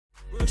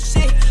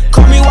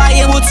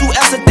2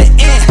 L's at the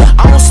end.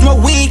 I don't smoke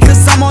weed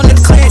cause I'm on the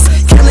cleanse.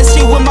 Killing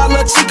shit with my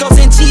little chicos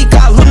and G.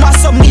 Got look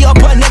myself me up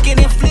butt naked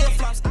and flip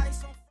flops.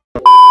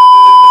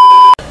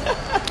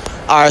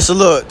 Alright, so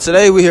look,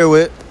 today we here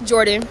with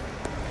Jordan,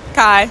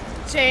 Kai,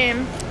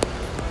 Jane.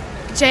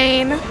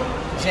 Jam.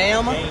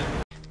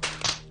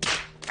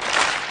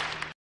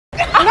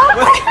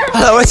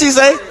 What'd she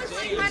say?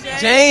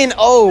 Jane.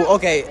 Oh,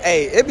 okay.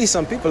 Hey, it be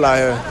some people out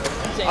here.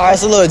 Alright,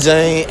 so look,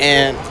 Jane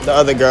and the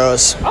other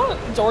girls. oh,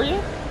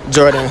 Jordan.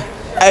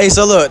 Hey,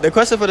 so look, the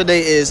question for the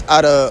day is,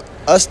 out of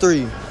us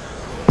three,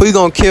 who you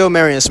gonna kill,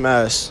 marry, and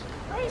smash?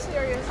 Are you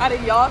serious? Out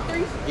of y'all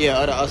three, Yeah,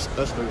 out of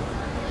us three.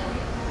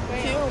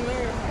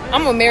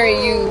 I'm gonna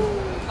marry you.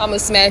 I'm gonna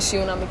smash you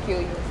and I'm gonna kill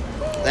you.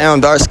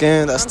 Damn, dark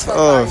skin, that's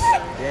tough.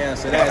 Damn,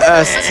 so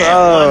That's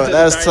tough.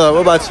 That's tough.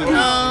 What about you?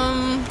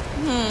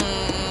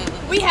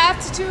 We have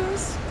to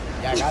choose.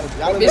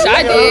 Bitch,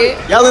 I did.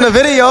 Y'all in the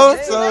video,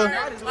 so.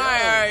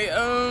 Alright,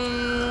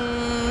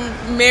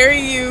 marry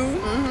you,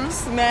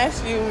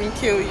 smash you, and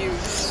kill you.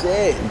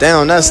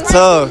 Damn, that's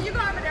tough. You go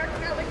over there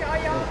with all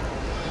y'all.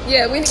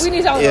 Yeah, we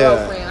need y'all Yeah.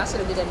 girlfriend. I should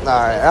have did that.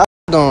 Alright,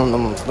 I don't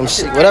them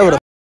shit, whatever the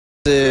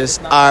is.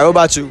 Alright, what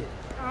about you?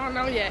 I don't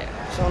know yet.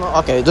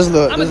 Okay, just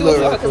look. I'm Just gonna do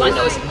it look. because I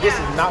know it's. this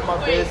is not my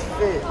best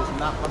fit. This is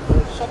not my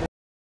best fit.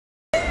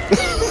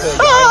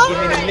 Give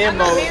me the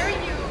memo. Marry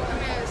you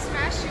and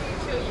smash you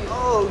and kill you.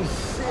 Oh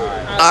shit.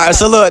 Alright,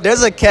 so look,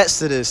 there's a catch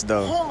to this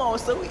though. Hold on,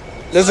 so we.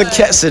 There's a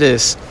catch to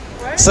this.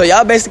 So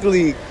y'all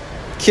basically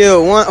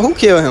killed one. Who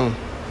killed him?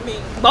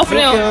 Both of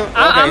them. Okay.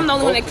 I'm the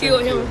only one that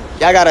killed him.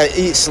 Y'all gotta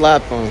eat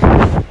slap him.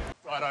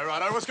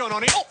 Righto, what's going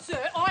on here? Oh, Sir,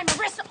 I'm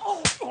arrested.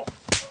 Oh.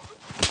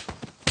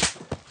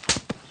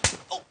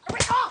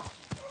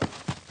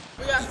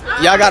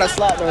 Y'all gotta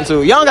slap them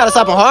too. Y'all don't gotta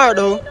slap him hard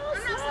though. I'm not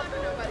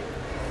slapping nobody.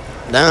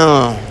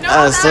 Damn,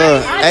 that's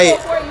tough. Hey,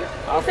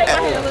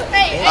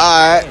 Hey,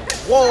 alright.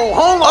 Whoa,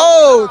 hold on.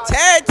 Oh,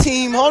 tag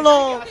team. Hold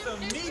on.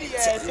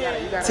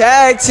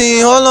 Tag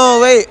team. Hold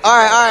on. Wait. All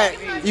right.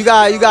 You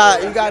gotta hit that.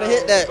 You gotta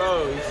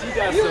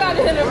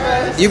hit him,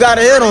 bro. You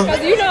gotta hit him.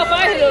 Cause you know if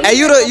I hit him, Hey,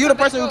 you the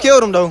person who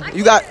killed him though.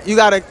 You gotta hit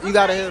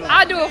him.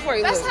 I'll do it for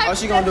you. Look. Oh,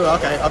 she gonna do it.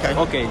 Okay. Okay.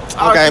 Okay. Look,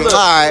 All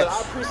right.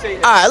 I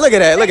appreciate All right. Look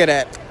at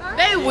that.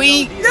 They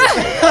weak.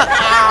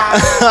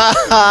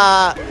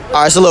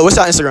 All right. So look, what's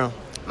your Instagram?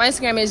 My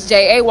Instagram is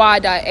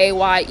JAY.AYEEJA.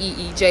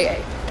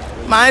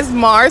 Mine's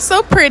Mars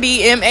So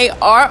Pretty,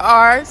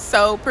 MARR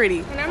So Pretty.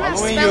 and I'm not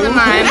spelling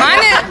mine.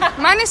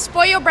 Mine is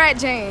Spoil Brat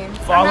Jane.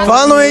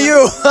 Following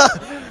you. All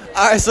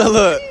right. So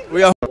look,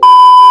 we are.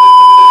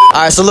 All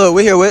right. So look,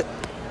 we here with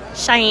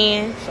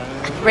Cheyenne,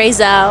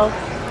 Razel,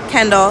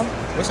 Kendall,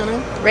 what's your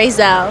name?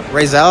 Razel.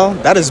 Razel.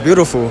 That is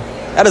beautiful.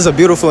 That is a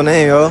beautiful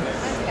name, yo. All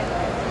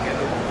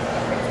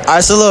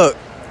right. So look,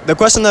 the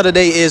question of the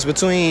day is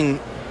between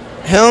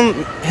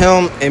him,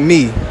 and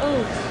me.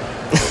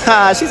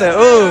 She said,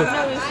 ooh.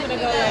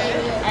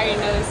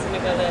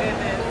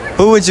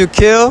 Who would you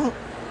kill,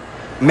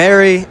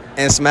 marry,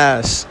 and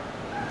smash?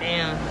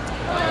 Damn.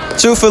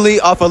 Truthfully,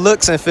 off of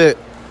looks and fit.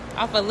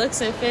 Off of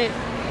looks and fit.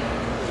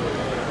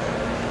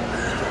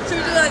 Should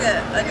we do like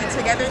a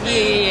together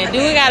thing? Yeah. Do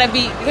we gotta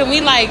be? Can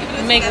we like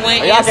make one?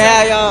 Y'all can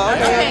have y'all.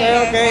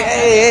 Okay.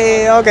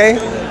 Hey, okay.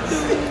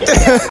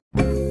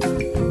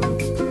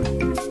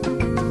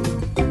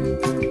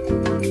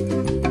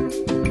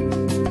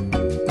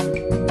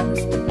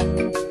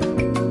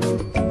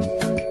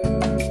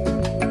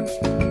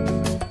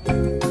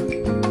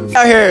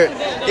 Out here,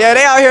 yeah,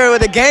 they out here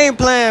with the game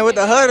plan, with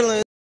the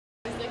huddling.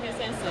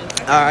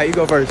 All right, you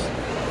go first.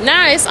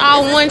 Nah, it's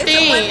all one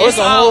thing. It's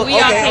a whole. We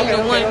all came to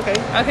one. Okay.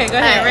 Okay, go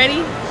ahead.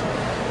 Ready?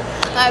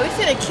 Like, we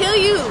finna kill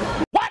you.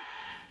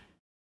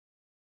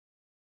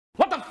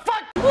 What the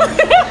fuck?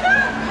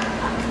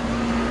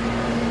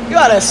 You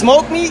gotta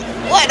smoke me?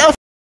 What the?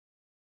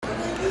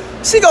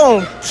 She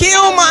gonna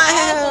kill my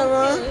hair,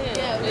 bro.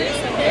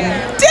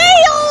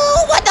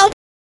 Damn! What the?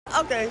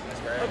 Okay.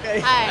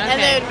 And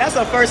then That's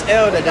the first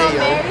L today, yo.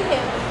 marry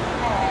him.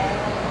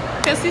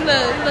 Cause he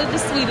look the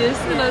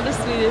sweetest. He look the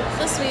sweetest.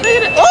 So sweet.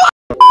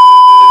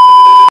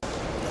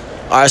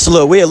 All right, so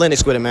look, we at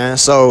Linux with it, man.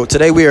 So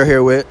today we are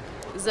here with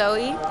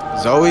Zoe.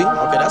 Zoe.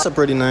 Okay, that's a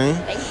pretty name.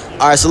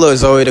 All right, so look,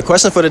 Zoe, the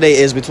question for today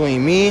is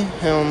between me,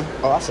 him.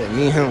 Oh, I said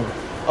me, him.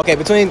 Okay,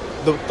 between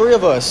the three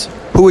of us,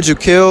 who would you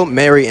kill,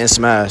 marry, and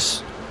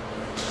smash?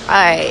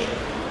 Alright.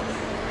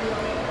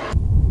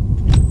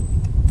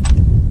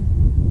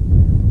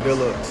 Good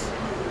looks.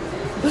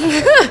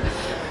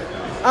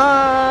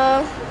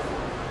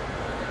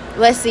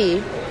 Let's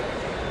see.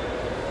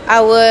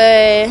 I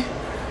would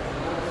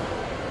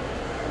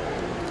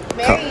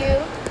marry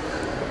you.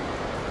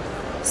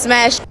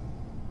 Smash.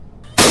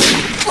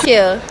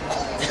 Kill.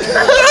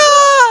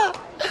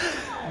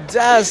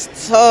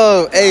 That's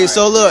tough. Hey,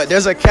 so look,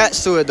 there's a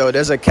catch to it, though.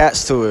 There's a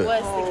catch to it.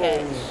 What's the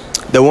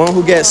catch? The one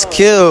who gets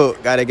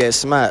killed gotta get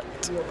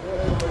smacked.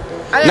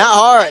 Not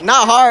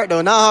hard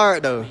though.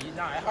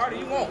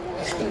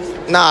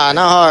 Nah,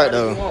 not hard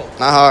though. Not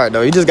hard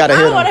though. You just gotta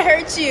hit I don't want to him.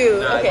 hurt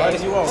you. Okay.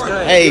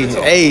 Hey.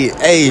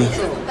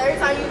 Third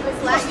time you've been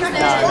slapped.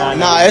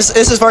 Nah, it's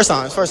his first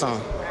time. It's first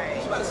time.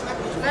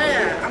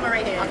 I'm a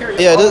right hand.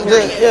 Yeah,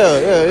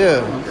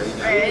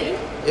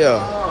 yeah.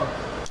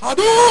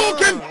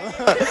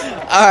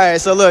 All right,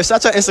 so look,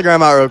 shout your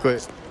Instagram out real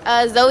quick.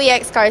 Zoe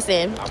X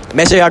Carson.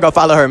 Make sure y'all go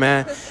follow her,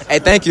 man. Hey,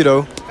 thank you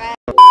though.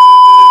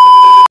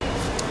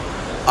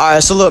 All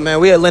right, so look, man,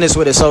 we at Lennox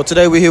with it. So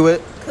today we here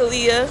with.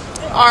 Kalia,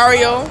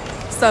 Ariel,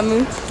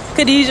 Samu,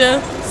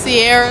 Khadijah,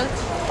 Sierra.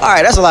 All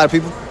right, that's a lot of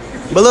people.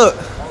 But look,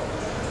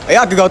 hey,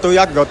 y'all can go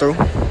through.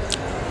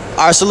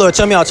 All right, so look,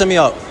 check me out.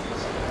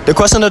 The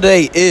question of the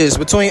day is,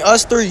 between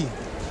us three,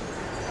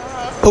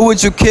 who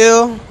would you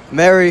kill,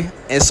 marry,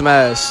 and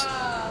smash?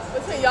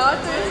 Between y'all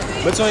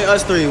three? Between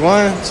us three,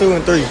 1, 2,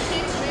 and 3.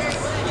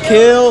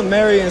 Kill,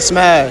 marry, and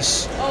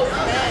smash. Oh,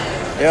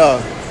 man.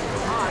 Yeah.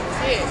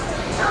 Shit.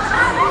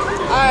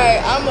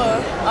 Alright,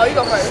 oh, you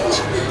go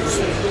first.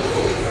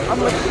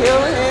 I'ma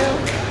kill him.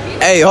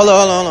 Hey, hold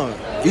on.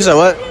 You said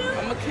what?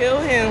 I'ma kill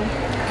him.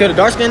 Kill the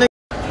dark skinned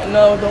nigga?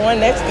 No, the one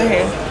next to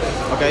him.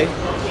 Okay.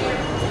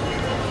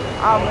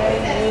 I'll marry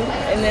you,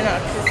 and then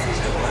I'll kiss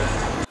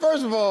you.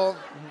 First of all,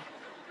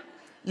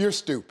 you're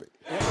stupid.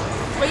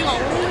 But you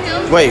gonna woo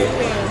him? Wait.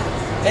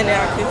 And then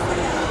I'll kiss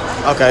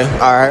you. Okay,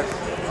 all right.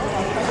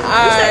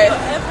 Alright.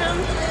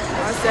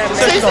 You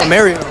said you gonna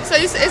marry him. So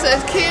it's a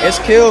kill? It's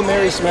kill,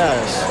 marry,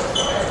 smash.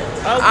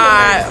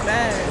 Alright,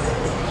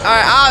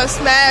 I'll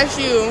smash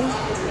you.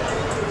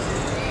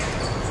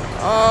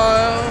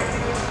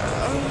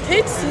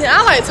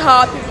 I like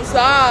tall people, so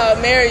I'll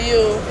marry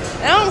you.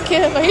 And I don't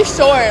care if he's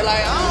short.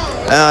 Like, I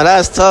Damn,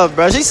 that's tough,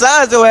 bro. She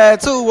sized your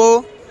ass too,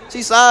 whoa.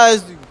 She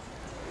sized you.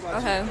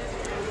 Okay.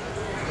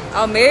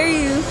 I'll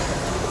marry you.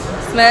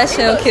 Smash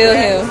him, kill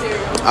him.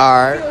 All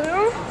right.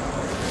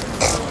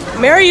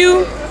 marry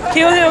you,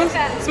 kill him,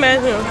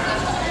 smash him.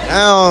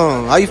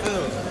 Damn, how you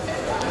feel?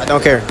 I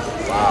don't care.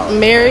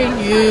 Marry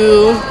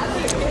you,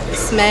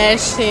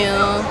 smash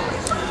him,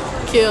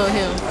 kill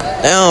him.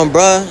 Damn,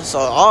 bruh. So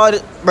all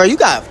this, bro, you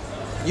gonna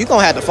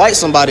have to fight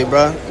somebody,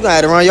 bruh. You gonna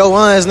have to run your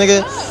ones,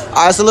 nigga.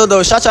 All right, so little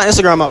though, shout your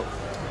Instagram out.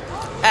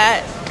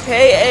 At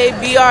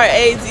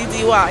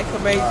KABRAZZY,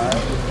 crazy.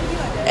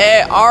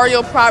 At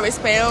Ariel Private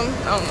Spam.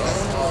 I don't know.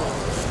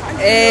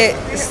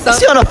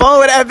 She on the phone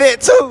with that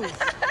bit too.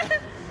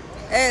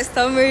 At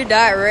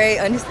summer.ray_.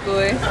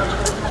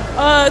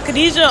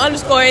 Khadijah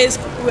underscore is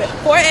with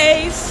 4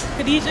 A's.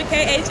 Khadijah,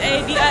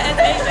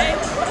 KHADISHA.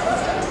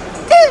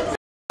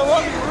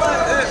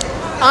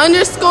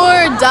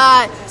 Underscore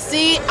dot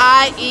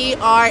CIERAAA.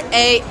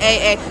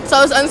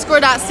 So it's underscore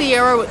dot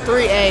Sierra with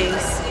 3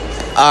 A's.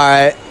 All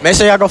right, make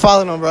sure y'all go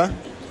follow them, bro.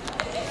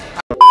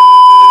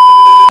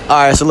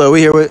 All right, so look, we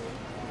here with.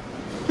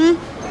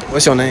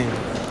 What's your name?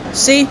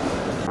 C.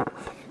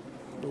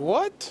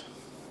 What?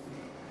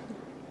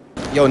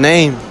 Your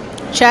name?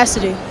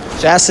 Chastity.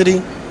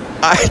 Chastity.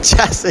 All right,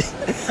 Chastity.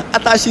 I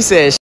thought she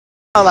said.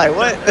 I'm like,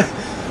 what?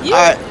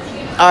 Yeah.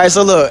 All right.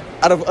 So look,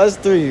 out of us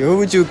three, who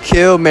would you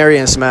kill, marry,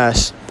 and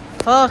smash?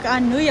 Fuck, I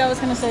knew y'all was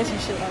gonna say some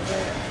shit like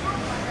that.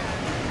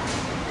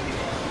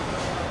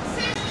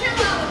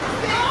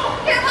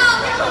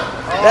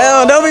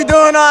 Damn, don't be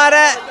doing all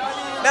that.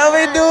 Don't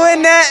be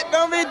doing that.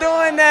 Don't be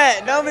doing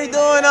that. Don't be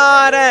doing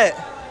all that.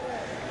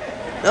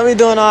 Don't be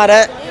doing all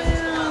that.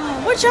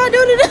 Damn, what y'all do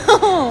to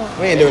them?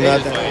 We ain't doing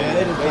nothing.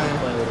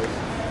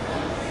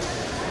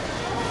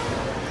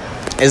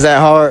 Is that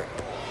hard?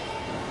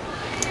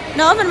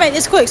 No, I'm gonna make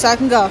this quick so I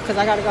can go, because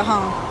I gotta go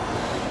home.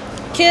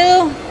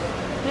 Kill.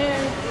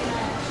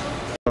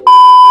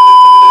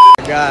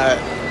 God.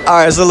 All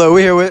right, so look,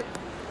 we here with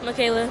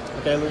Michaela.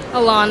 Michaela.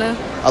 Alana.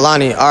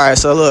 Alani. All right,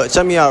 so look,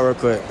 check me out real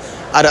quick.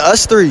 Out of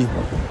us three,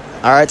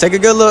 all right, take a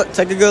good look.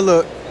 Take a good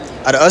look.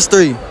 Out of us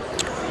three,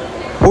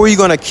 who are you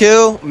gonna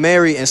kill,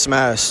 marry, and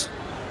smash?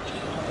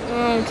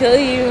 Kill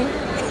you.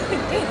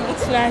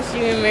 Smash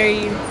you and marry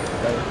you.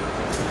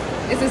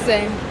 It's the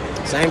same.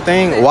 Same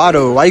thing. Why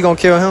though? Why you gonna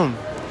kill him?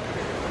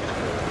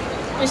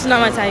 It's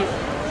not my type.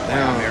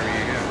 Damn.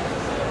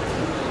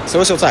 So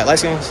what's your type? Light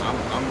skins?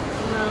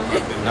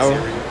 No.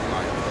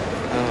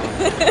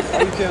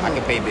 I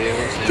can pay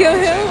bills. Kill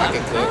him? I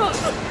can cook.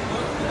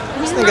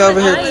 This nigga over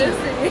here.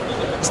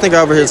 This nigga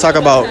over here talk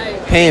about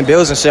paying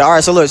bills and shit. All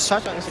right, so look,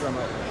 check your Instagram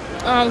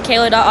out.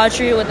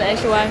 Kayla.Autry with the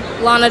extra Y.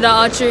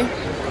 Lana.Autry.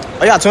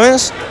 Oh, y'all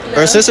twins?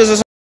 Or sisters or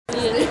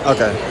something? Yeah.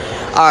 Okay.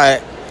 All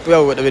right, we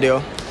over with the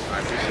video.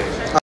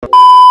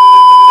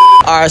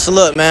 All right, so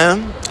look,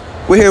 man,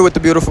 we're here with the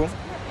beautiful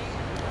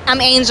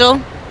I'm Angel.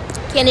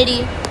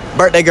 Kennedy.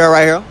 birthday girl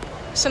right here.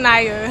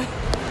 Shania.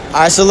 All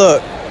right, so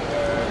look.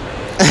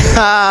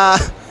 All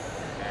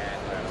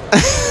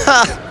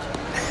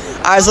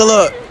right, so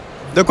look.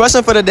 The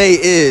question for the day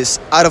is,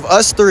 out of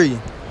us three,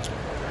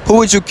 who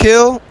would you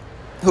kill,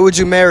 who would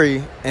you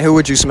marry, and who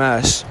would you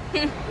smash?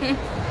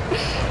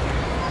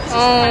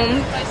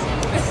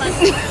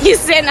 You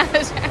said not.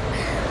 Wait,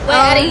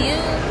 out of you?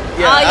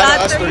 Yeah, out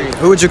of us three.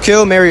 Who would you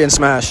kill, marry, and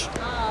smash?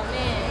 Oh,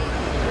 man.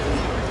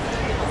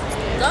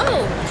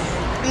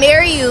 Go.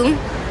 Marry you.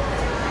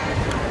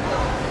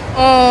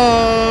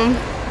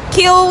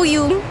 Kill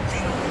you.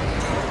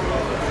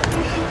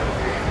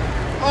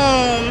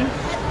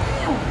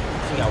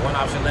 She got one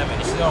option left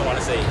and she don't want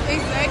to say it.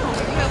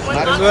 Exactly.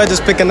 Might as well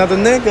just pick another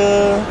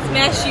nigga.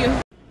 Smash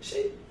you.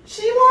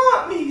 She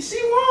want me. She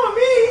want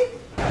me.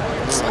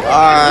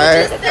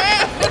 Alright.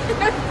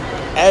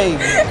 Hey.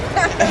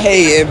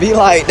 Hey, it be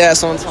like that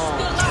sometimes.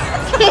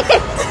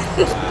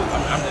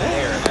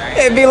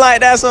 It be like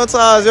that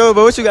sometimes, yo.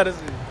 But what you gotta say?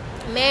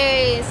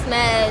 Marry,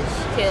 smash,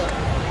 kill.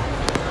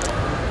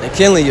 They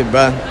killing you,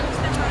 bro.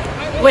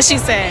 What she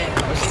said.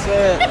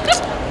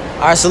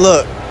 Alright, so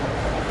look.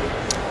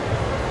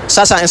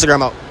 Shout out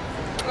Instagram out.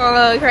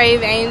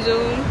 Crave Angel.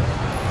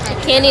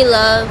 Kenny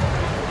Love.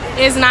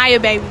 It's Naya,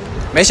 baby.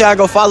 Make sure I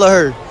go follow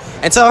her.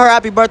 And tell her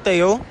happy birthday,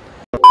 yo.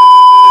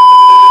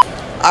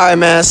 Alright,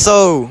 man.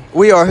 So,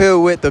 we are here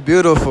with the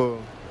beautiful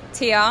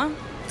Tia.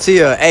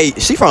 Tia. Hey,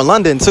 she from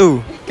London,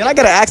 too. Can I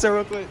get an accent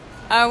real quick?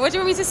 What do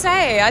you want me to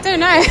say? I don't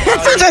know.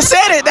 She just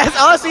said it. That's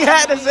all she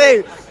had to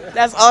say.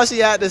 That's all she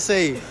had to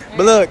say.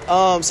 But look,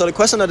 so the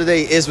question of the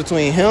day is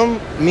between him,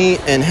 me,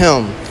 and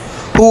him.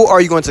 Who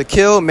are you going to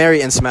kill,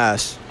 marry, and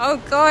smash? Oh,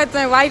 God.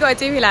 No, why you got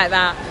to do me like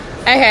that?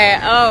 Okay.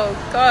 Oh,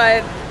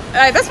 God.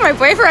 That's my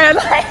boyfriend.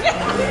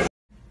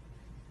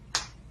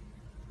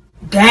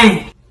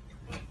 Dang.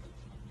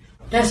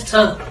 That's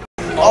tough.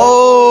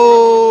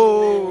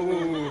 Oh.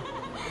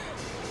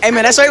 Hey,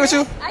 man, that's right with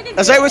you?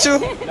 That's right with you?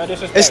 No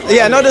disrespect.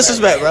 Yeah, no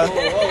disrespect, bro.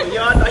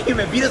 Yo, I thought you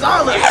meant beat us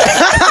all up.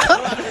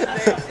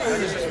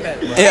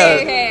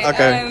 Yeah,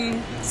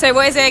 okay. So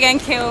what is it again?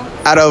 Kill.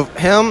 Out of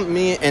him,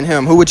 me, and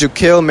him, who would you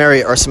kill,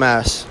 marry, or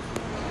smash?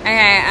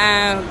 Okay.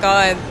 Oh,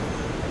 God.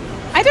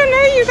 I don't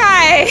know you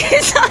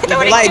guys. I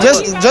don't Like, know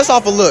you guys. just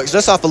off of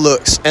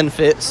looks and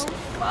fits.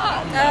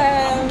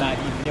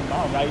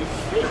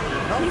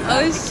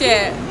 Oh,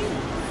 shit.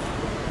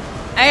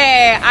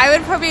 Okay, I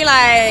would probably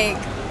like...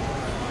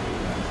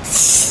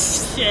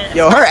 Shit.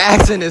 Yo, her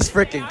accent is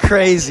freaking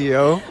crazy,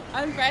 yo.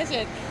 I'm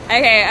pressured.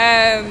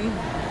 Okay,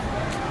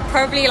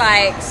 probably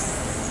like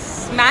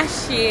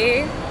smash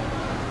you,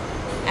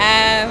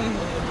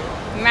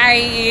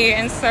 marry you,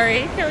 and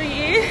kill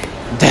you.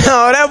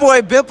 Damn, that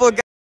boy Bimpa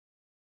got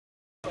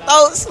his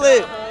throat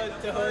slit.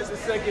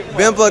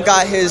 Bimpa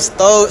got his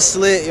throat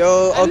slit,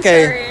 yo.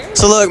 Okay.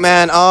 So look,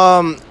 man,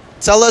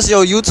 tell us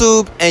your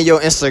YouTube and your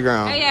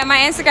Instagram. Oh yeah, my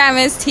Instagram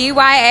is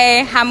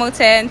TYA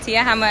Hamilton,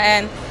 Tia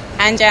Hamilton,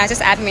 and yeah,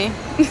 just add me.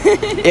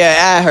 Yeah,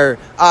 add her.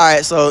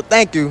 Alright, so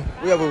thank you.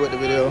 We over with the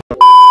video.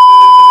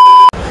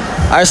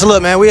 Alright, so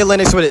look, man, we at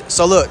Lennox with it.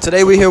 So look,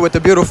 today we here with the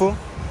beautiful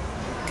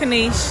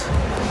Kanish.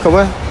 Come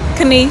on.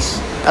 Kanish.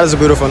 That is a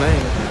beautiful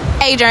name.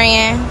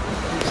 Adrian.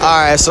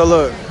 Alright, so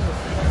look.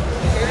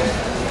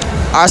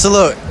 Alright, so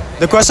look.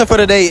 The question for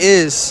today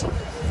is,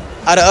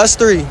 out of us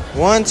three,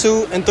 1,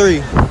 2, and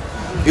 3.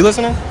 You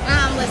listening?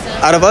 I'm listening.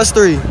 Out of us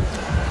three,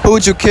 who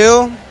would you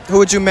kill, who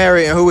would you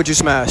marry, and who would you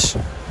smash?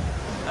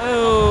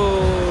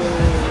 Oh.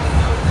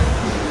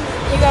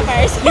 You go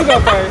first. You go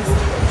first.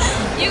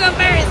 You go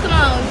first. Come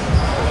on.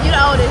 You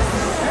the oldest.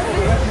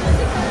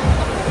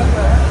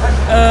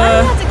 Why do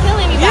you have to kill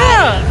anybody?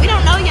 yeah. We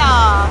don't know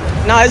y'all.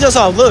 Nah, it's just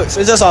off looks.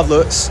 It's just off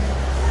looks.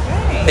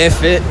 It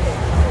fit.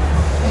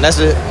 That's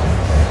it.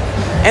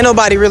 Ain't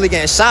nobody really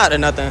getting shot or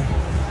nothing.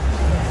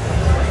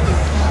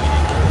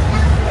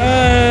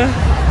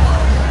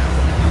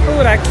 Who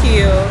would I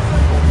kill?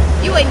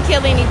 You wouldn't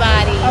kill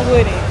anybody. I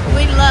wouldn't.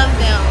 We love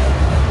them.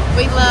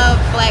 We love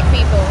black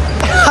people.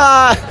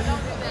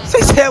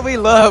 She said we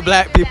love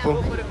black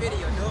people.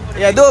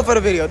 Yeah, do it for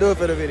the video. Do it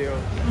for the video.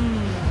 Who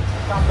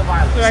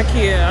do I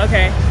kill?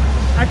 Okay.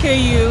 I kill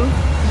you.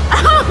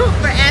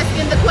 For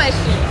asking the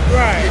question.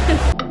 Right.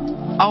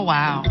 Oh,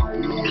 wow.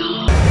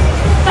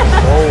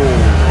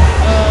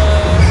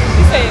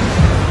 You say,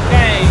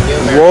 dang.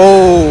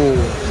 Whoa.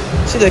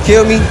 She done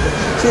killed me.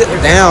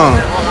 Damn.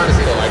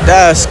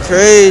 That's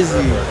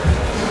crazy.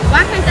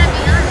 Why can't that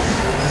be honest?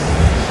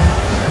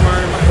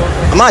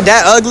 Am I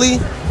that ugly?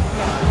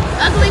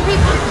 Ugly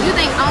people? You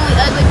think only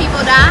ugly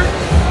people die?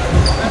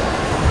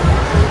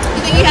 You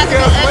think you have to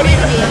be ugly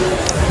to be?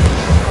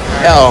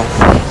 Yo.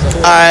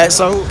 Alright,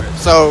 so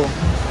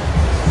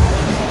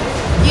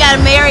You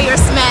gotta marry or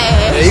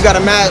smash. yeah, you gotta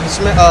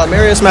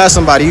marry or smash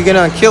somebody. You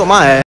gonna kill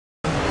my ass.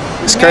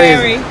 It's crazy.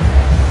 Marry.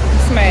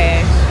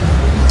 Smash.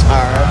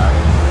 Alright.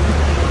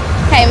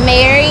 Okay,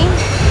 Mary.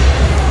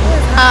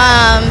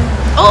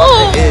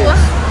 Oh.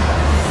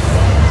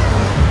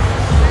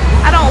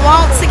 I don't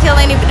want to kill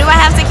anybody. Do I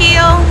have to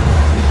kill?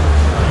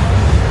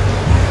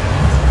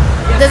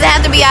 Does it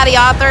have to be out of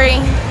y'all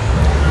three?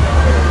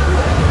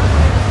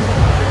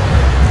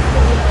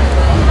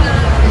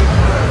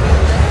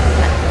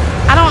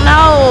 I don't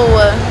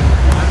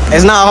know.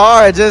 It's not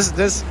hard.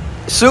 Just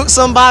shoot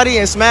somebody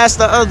and smash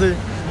the other.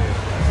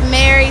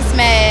 Marry,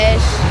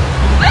 smash.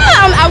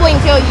 I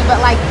wouldn't kill you, but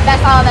like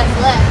that's all that's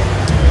left.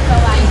 So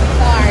like,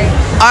 sorry.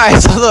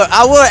 Alright, so look,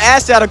 I would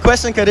ask y'all the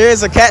question because there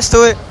is a catch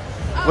to it.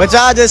 But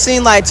y'all just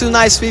seem like two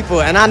nice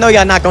people, and I know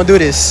y'all not gonna do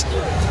this.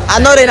 I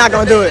know they're not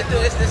gonna do it.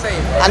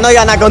 I know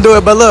y'all not gonna do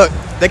it, but look,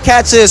 the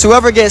catch is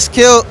whoever gets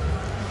killed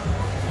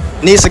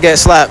needs to get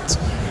slapped.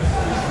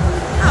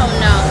 Oh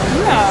no.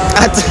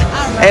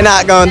 I They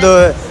not gonna do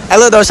it. Hey,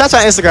 look though, shout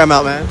your Instagram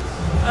out, man.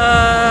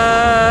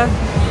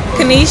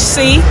 Kenish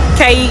C,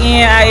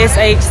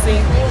 KENISHC.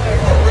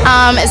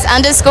 It's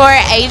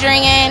 _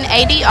 Adrian,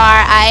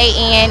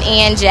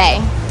 ADRIANNJ.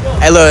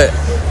 Hey, look,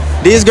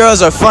 these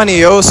girls are funny,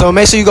 yo. So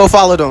make sure you go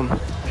follow them.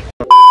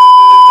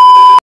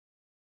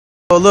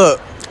 So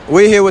look,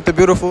 we're here with the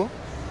beautiful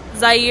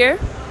Zaire.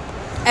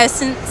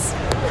 Essence.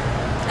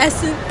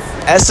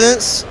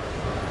 Essence.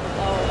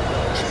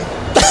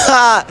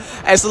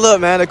 Hey, so look,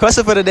 man. The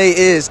question for the day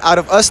is: out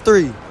of us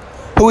three,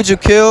 who would you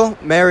kill,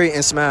 marry,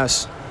 and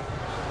smash?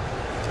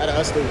 Out of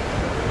us three.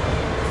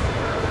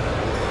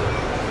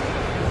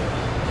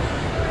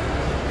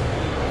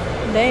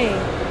 Dang.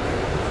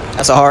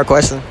 That's a hard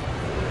question.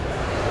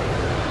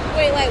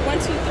 Wait, like 1,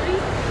 2, 3?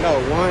 No,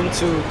 1,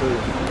 2,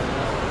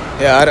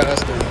 3. Yeah, out of us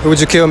three. Who would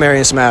you kill, marry,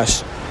 and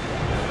smash?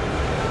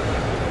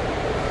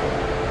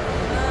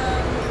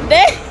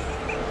 Dang.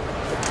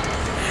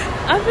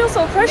 I feel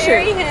so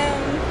pressured. Marry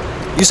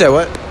him. You said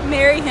what?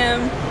 Marry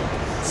him.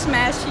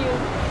 Smash you.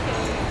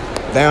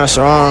 Damn,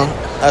 strong.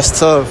 That's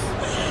tough.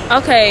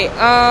 Okay,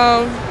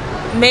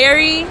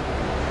 marry,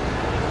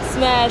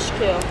 smash,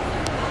 kill.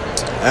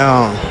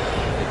 Damn.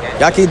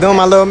 Y'all keep doing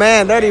my little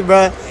man dirty,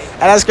 bro.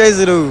 That's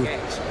crazy, dude.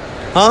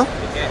 Huh?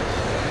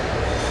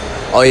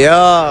 Oh,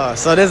 yeah.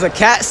 So there's a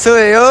cat to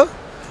it, yo.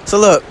 So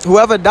look,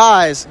 whoever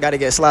dies gotta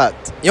get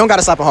slapped. You don't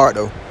gotta slap him hard,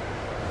 though.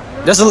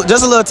 Just a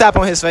little tap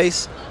on his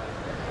face.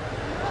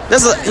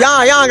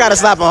 Y'all don't gotta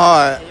slap him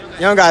hard.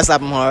 You don't gotta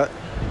slap him hard.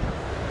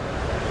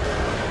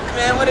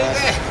 Man, what is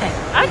that?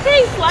 I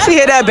can't slap. She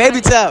hit that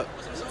baby tap.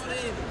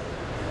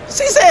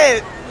 She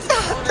said,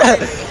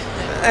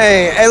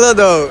 hey, look,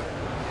 though.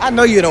 I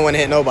know you don't want to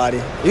hit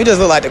nobody. You just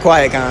look like the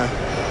quiet kind.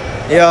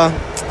 Yeah.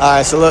 All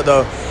right, so look,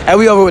 though. Hey,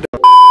 we over with the...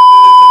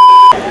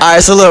 All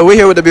right, so look, we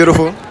here with the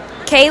beautiful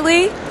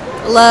Kaylee.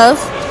 Love.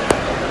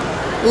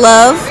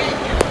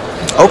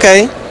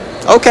 Okay.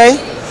 All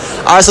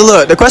right, so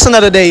look, the question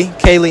of the day,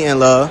 Kaylee and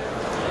Love.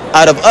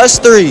 Out of us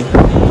three,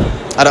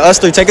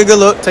 take a good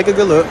look.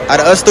 Out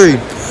of us three,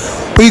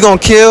 who you gonna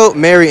kill,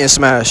 marry, and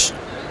smash?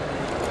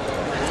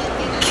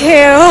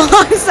 Kill.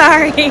 I'm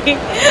sorry.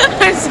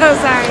 I'm so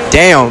sorry.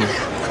 Damn.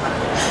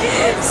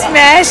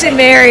 Smash and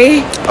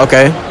marry.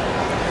 Okay.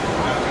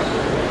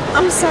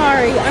 I'm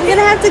sorry. I'm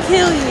gonna have to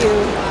kill you.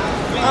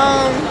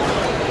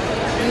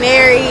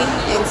 Marry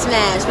and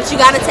smash, but you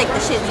gotta take the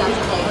shits out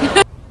your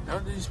head.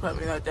 Don't disrespect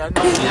me like that.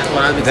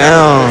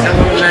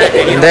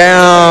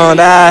 Damn,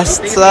 that's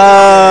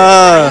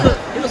tough.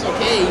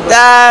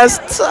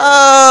 That's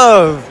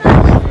tough.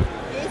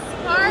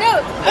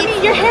 I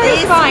mean, your hair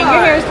is fine. Your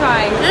hair is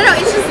fine. No,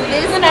 it's just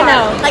this.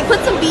 No. Like, put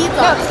some beads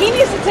No, on. he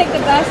needs to take the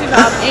glasses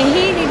off, and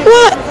he needs to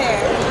fix his hair.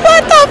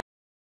 What the?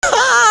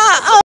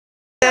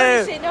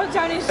 No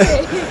Johnny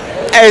shit.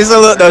 Hey,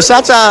 so look though,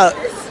 shout y'all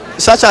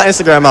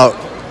Instagram out.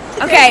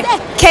 Okay,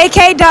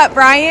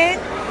 KK.Bryant.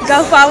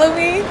 Go follow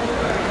me.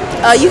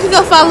 You can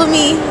go follow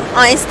me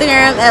on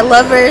Instagram at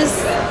lovers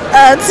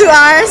 2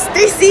 R's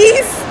 3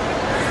 C's.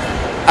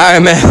 All right,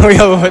 man, we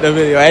over with the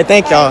video. Hey,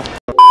 thank y'all.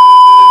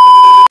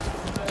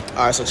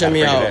 All right, so check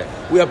me out.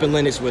 We up in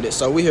Linux with it.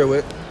 So we here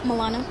with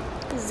Milana.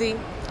 Z.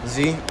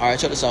 All right,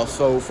 check this out.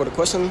 So for the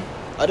question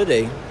of the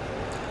day,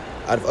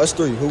 out of us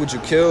three, who would you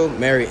kill,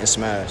 marry, and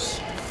smash?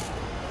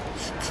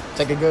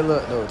 Take a good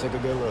look, though. Take a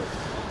good look.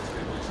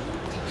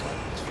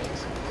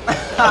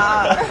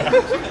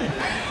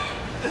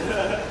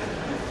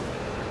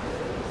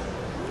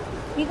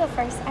 You go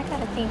first. I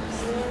gotta think.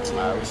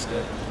 All right, we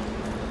skip.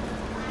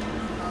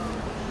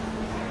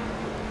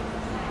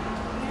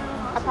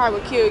 I probably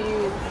would kill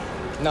you.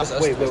 No,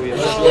 wait. Okay.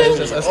 It's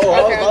just us. Okay,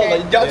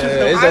 Yeah.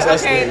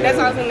 that's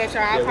all I was gonna make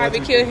sure. I'd probably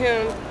kill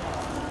him.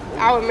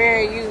 I would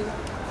marry you,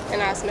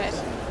 and I'd smash you.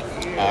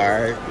 All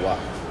right. Wow.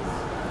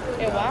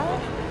 And why?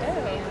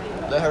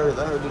 Damn. Let her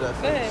do that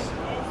Go ahead. first.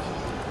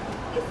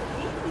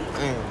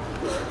 Damn.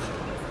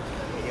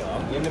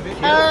 I'm getting a bit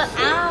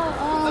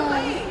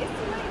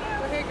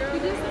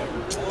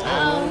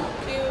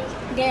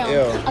Damn.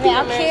 Yeah. Okay,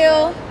 I'll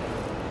kill.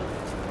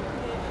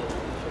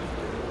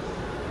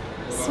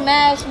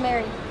 Smash,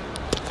 marry.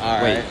 All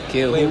right.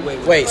 Kill.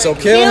 Wait. So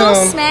kill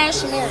him.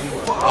 Smash, marry.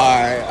 All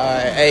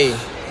right. Hey,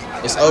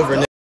 it's over.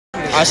 All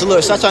right. So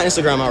look, shout your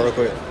Instagram out real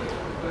quick.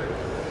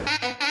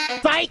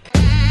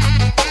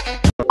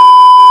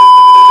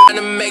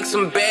 Make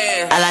some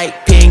bands. I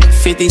like pink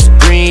 50s,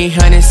 green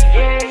hundreds.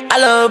 I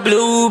love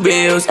blue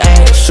bills.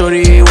 Ask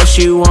shorty what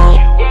she want.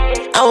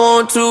 I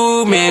want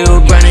 2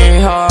 mil,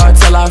 grinding hard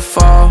till I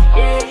fall.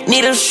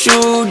 Need a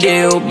shoe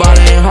deal,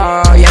 ballin'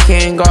 hard, yeah,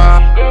 can't go.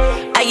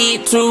 I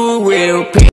get too real.